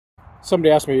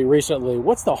Somebody asked me recently,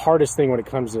 what's the hardest thing when it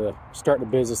comes to starting a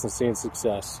business and seeing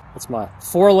success? That's my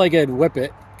four-legged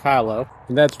whippet, Kylo.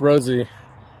 And that's Rosie,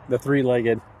 the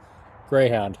three-legged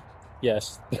Greyhound.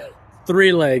 Yes,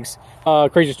 3 legs.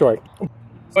 Crazy story.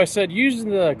 So I said, using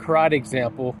the karate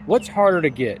example, what's harder to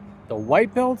get, the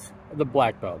white belt or the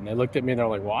black belt? And they looked at me and they're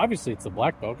like, well, obviously it's the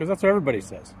black belt because that's what everybody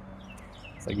says.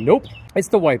 It's like, nope, it's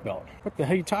the white belt. What the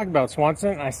hell are you talking about,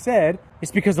 Swanson? And I said,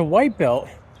 it's because the white belt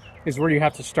is where you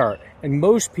have to start. And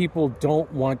most people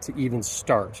don't want to even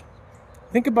start.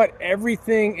 Think about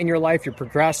everything in your life you're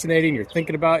procrastinating, you're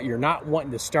thinking about, you're not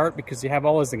wanting to start because you have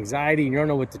all this anxiety and you don't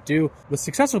know what to do. The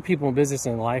successful people in business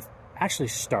and in life actually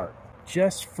start.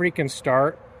 Just freaking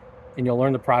start, and you'll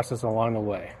learn the process along the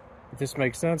way. If this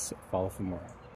makes sense, follow for more.